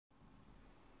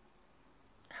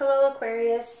Hello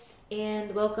Aquarius,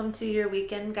 and welcome to your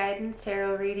weekend guidance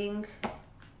tarot reading.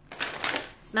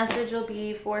 This message will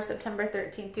be for September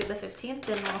 13th through the 15th,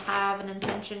 and we'll have an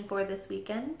intention for this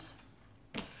weekend.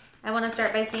 I want to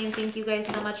start by saying thank you guys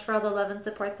so much for all the love and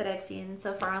support that I've seen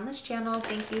so far on this channel.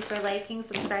 Thank you for liking,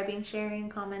 subscribing, sharing,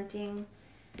 commenting.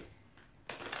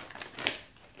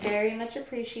 Very much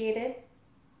appreciated.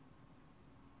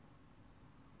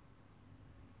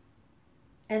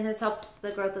 And has helped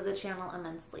the growth of the channel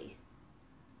immensely.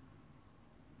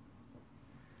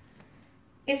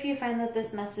 If you find that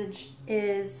this message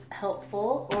is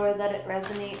helpful or that it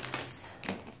resonates,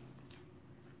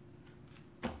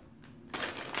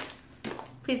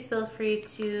 please feel free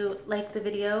to like the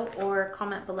video or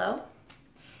comment below.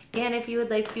 And if you would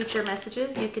like future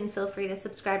messages, you can feel free to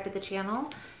subscribe to the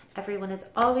channel. Everyone is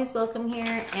always welcome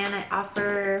here, and I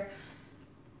offer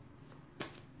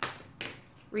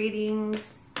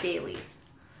readings daily.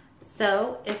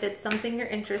 So if it's something you're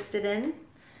interested in,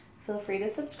 feel free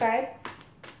to subscribe.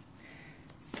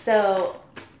 So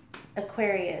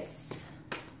Aquarius,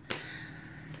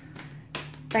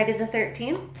 Friday the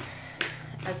 13th,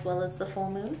 as well as the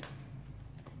full moon,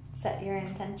 set your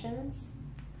intentions.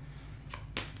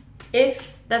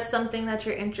 If that's something that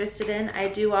you're interested in, I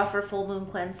do offer full moon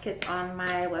cleanse kits on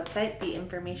my website. The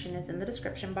information is in the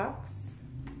description box.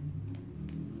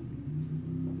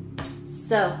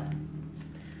 So,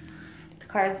 the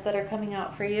cards that are coming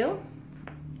out for you: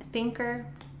 a thinker,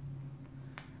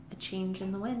 a change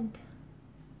in the wind.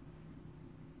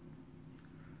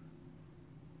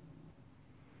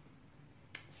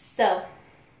 So,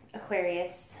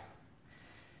 Aquarius,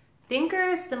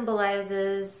 thinker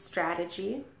symbolizes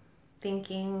strategy,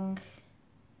 thinking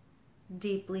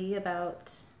deeply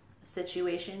about a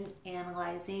situation,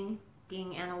 analyzing,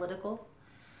 being analytical.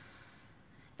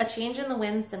 A change in the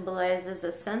wind symbolizes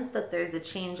a sense that there's a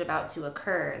change about to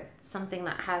occur, something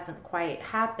that hasn't quite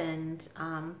happened,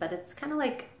 but it's kind of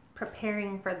like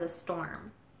preparing for the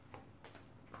storm.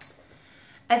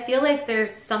 I feel like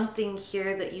there's something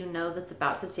here that you know that's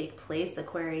about to take place,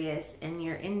 Aquarius, and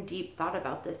you're in deep thought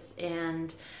about this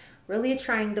and really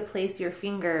trying to place your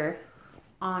finger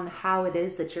on how it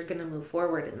is that you're going to move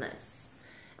forward in this.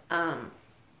 How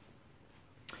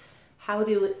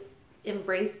to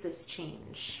embrace this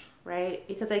change, right?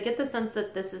 Because I get the sense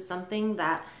that this is something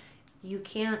that you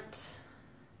can't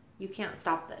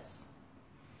stop this.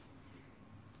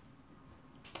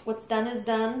 What's done is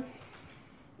done.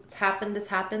 What's happened is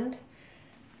happened.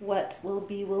 What will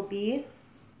be.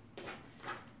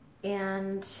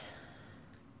 And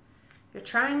you're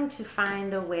trying to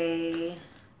find a way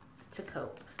to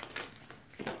cope.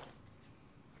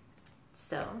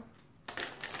 So,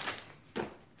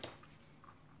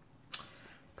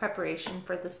 preparation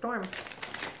for the storm.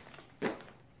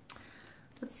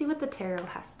 Let's see what the tarot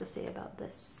has to say about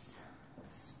this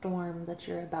storm that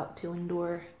you're about to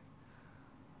endure.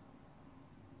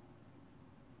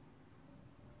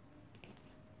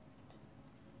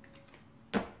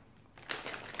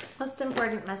 Most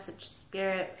important message,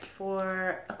 Spirit,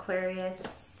 for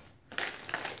Aquarius.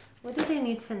 What do they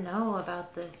need to know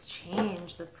about this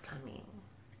change that's coming?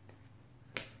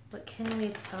 What can we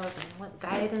tell them? What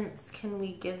guidance can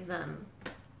we give them?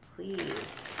 Please.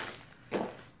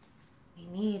 We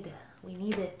need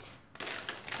it.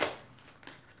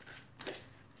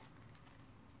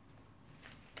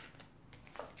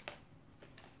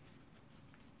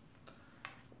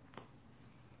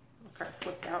 The card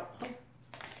flipped out.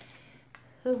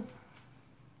 Oh.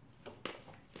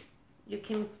 You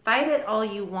can fight it all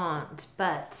you want,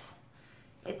 but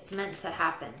it's meant to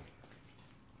happen.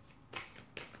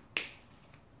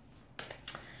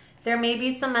 There may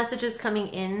be some messages coming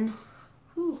in.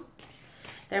 Whew.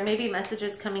 There may be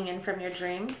messages coming in from your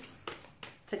dreams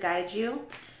to guide you.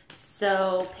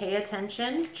 So pay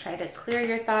attention. Try to clear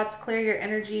your thoughts, clear your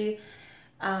energy.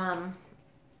 You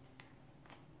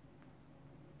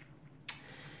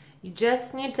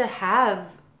just need to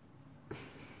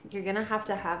you're going to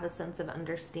have a sense of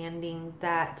understanding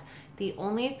that the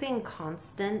only thing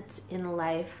constant in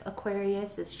life,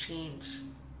 Aquarius, is change.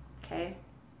 Okay?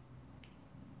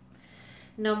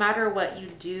 No matter what you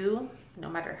do, no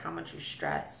matter how much you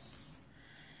stress,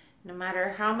 no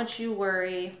matter how much you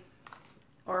worry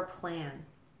or plan,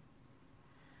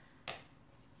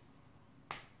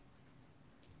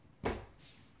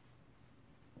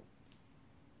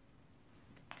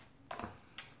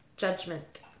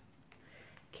 Judgment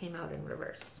came out in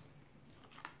reverse.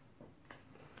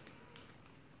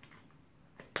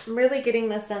 I'm really getting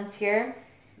the sense here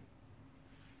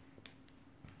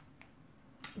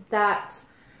that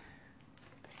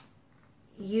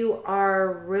you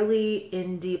are really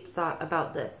in deep thought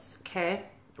about this, okay?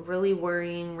 Really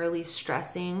worrying, really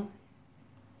stressing.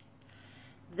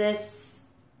 This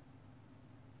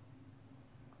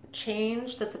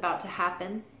change that's about to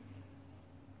happen,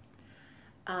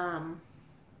 I'm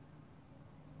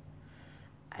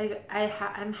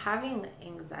having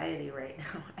anxiety right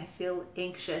now. I feel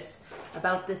anxious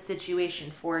about this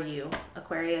situation for you,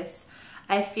 Aquarius.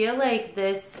 I feel like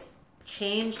this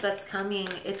change that's coming,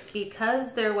 it's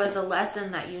because there was a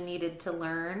lesson that you needed to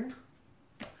learn,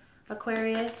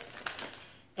 Aquarius.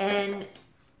 And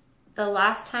the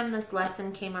last time this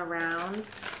lesson came around,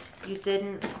 you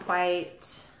didn't quite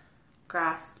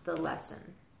grasp the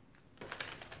lesson.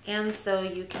 And so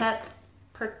you kept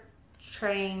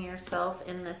portraying yourself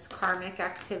in this karmic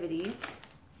activity.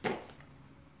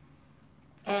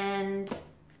 And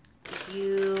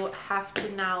you have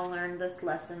to now learn this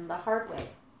lesson the hard way.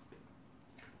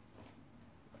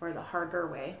 Or the harder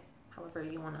way, however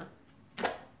you want to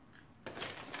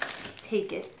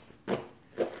take it.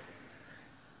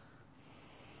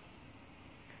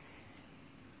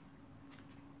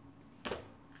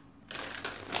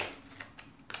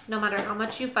 No matter how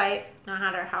much you fight, no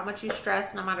matter how much you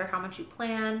stress, no matter how much you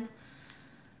plan,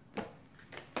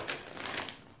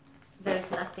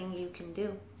 there's nothing you can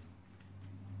do.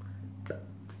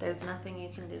 There's nothing you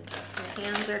can do. Your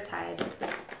hands are tied.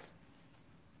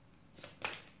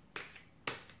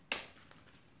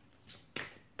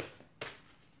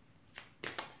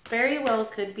 This very well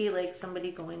could be like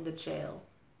somebody going to jail.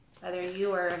 Either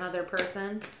you or another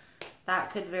person.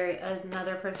 That could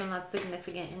another person that's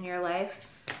significant in your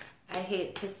life. I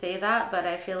hate to say that, but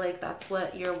I feel like that's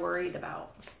what you're worried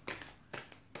about.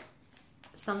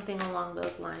 Something along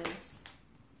those lines.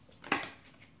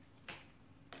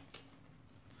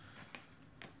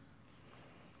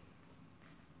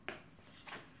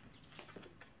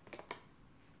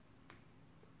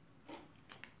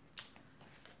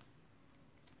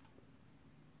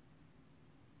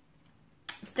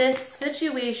 This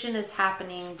situation is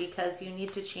happening because you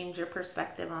need to change your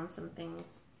perspective on some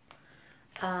things.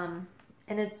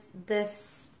 And it's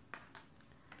this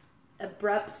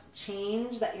abrupt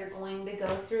change that you're going to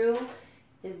go through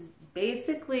is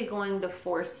basically going to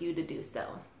force you to do so.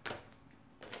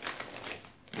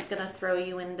 It's going to throw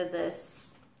you into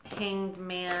this hanged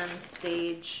man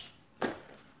stage.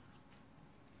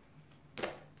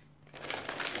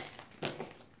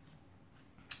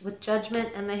 With Judgment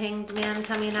and the Hanged Man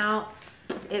coming out,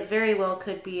 it very well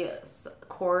could be a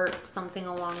court, something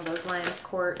along those lines,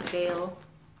 court, jail.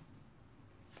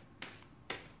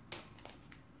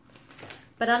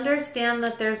 But understand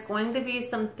that there's going to be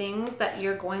some things that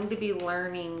you're going to be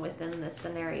learning within this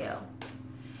scenario.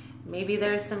 Maybe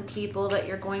there's some people that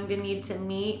you're going to need to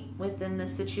meet within the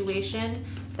situation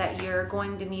that you're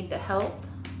going to need to help,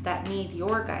 that need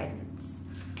your guidance.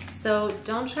 So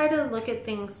don't try to look at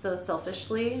things so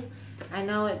selfishly. I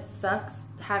know it sucks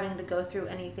having to go through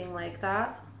anything like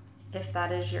that, if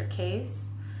that is your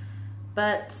case,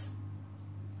 but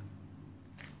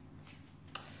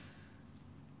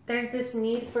there's this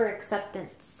need for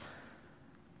acceptance.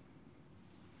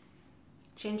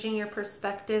 Changing your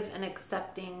perspective and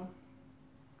accepting,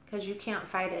 because you can't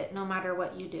fight it no matter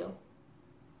what you do.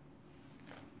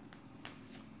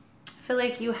 I feel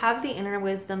like you have the inner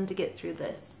wisdom to get through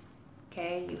this.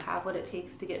 Okay, you have what it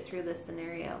takes to get through this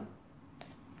scenario.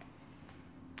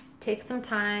 Take some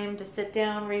time to sit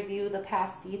down, review the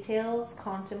past details,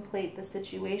 contemplate the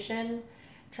situation,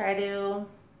 try to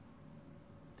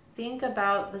think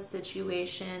about the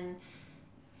situation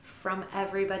from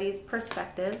everybody's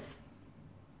perspective.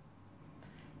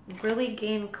 Really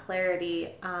gain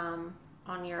clarity on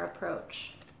your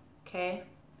approach, okay?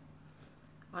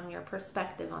 On your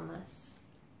perspective on this.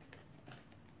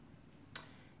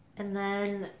 And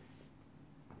then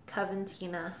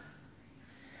Coventina.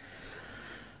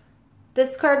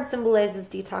 This card symbolizes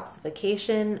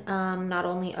detoxification, not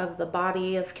only of the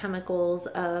body, of chemicals,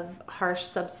 of harsh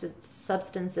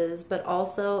substances, but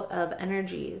also of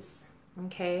energies,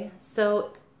 okay?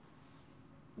 So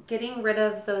getting rid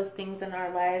of those things in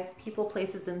our life, people,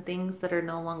 places, and things that are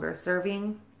no longer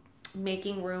serving,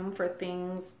 making room for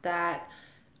things that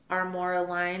are more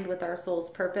aligned with our soul's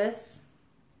purpose.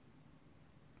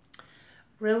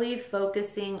 Really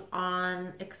focusing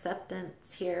on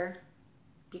acceptance here,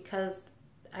 because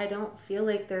I don't feel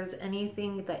like there's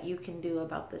anything that you can do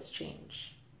about this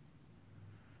change.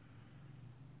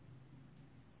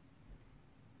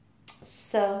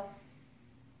 So,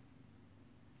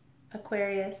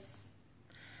 Aquarius,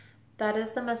 that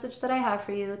is the message that I have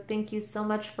for you. Thank you so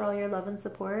much for all your love and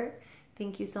support.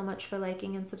 Thank you so much for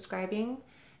liking and subscribing.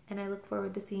 And I look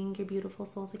forward to seeing your beautiful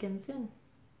souls again soon.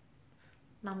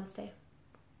 Namaste.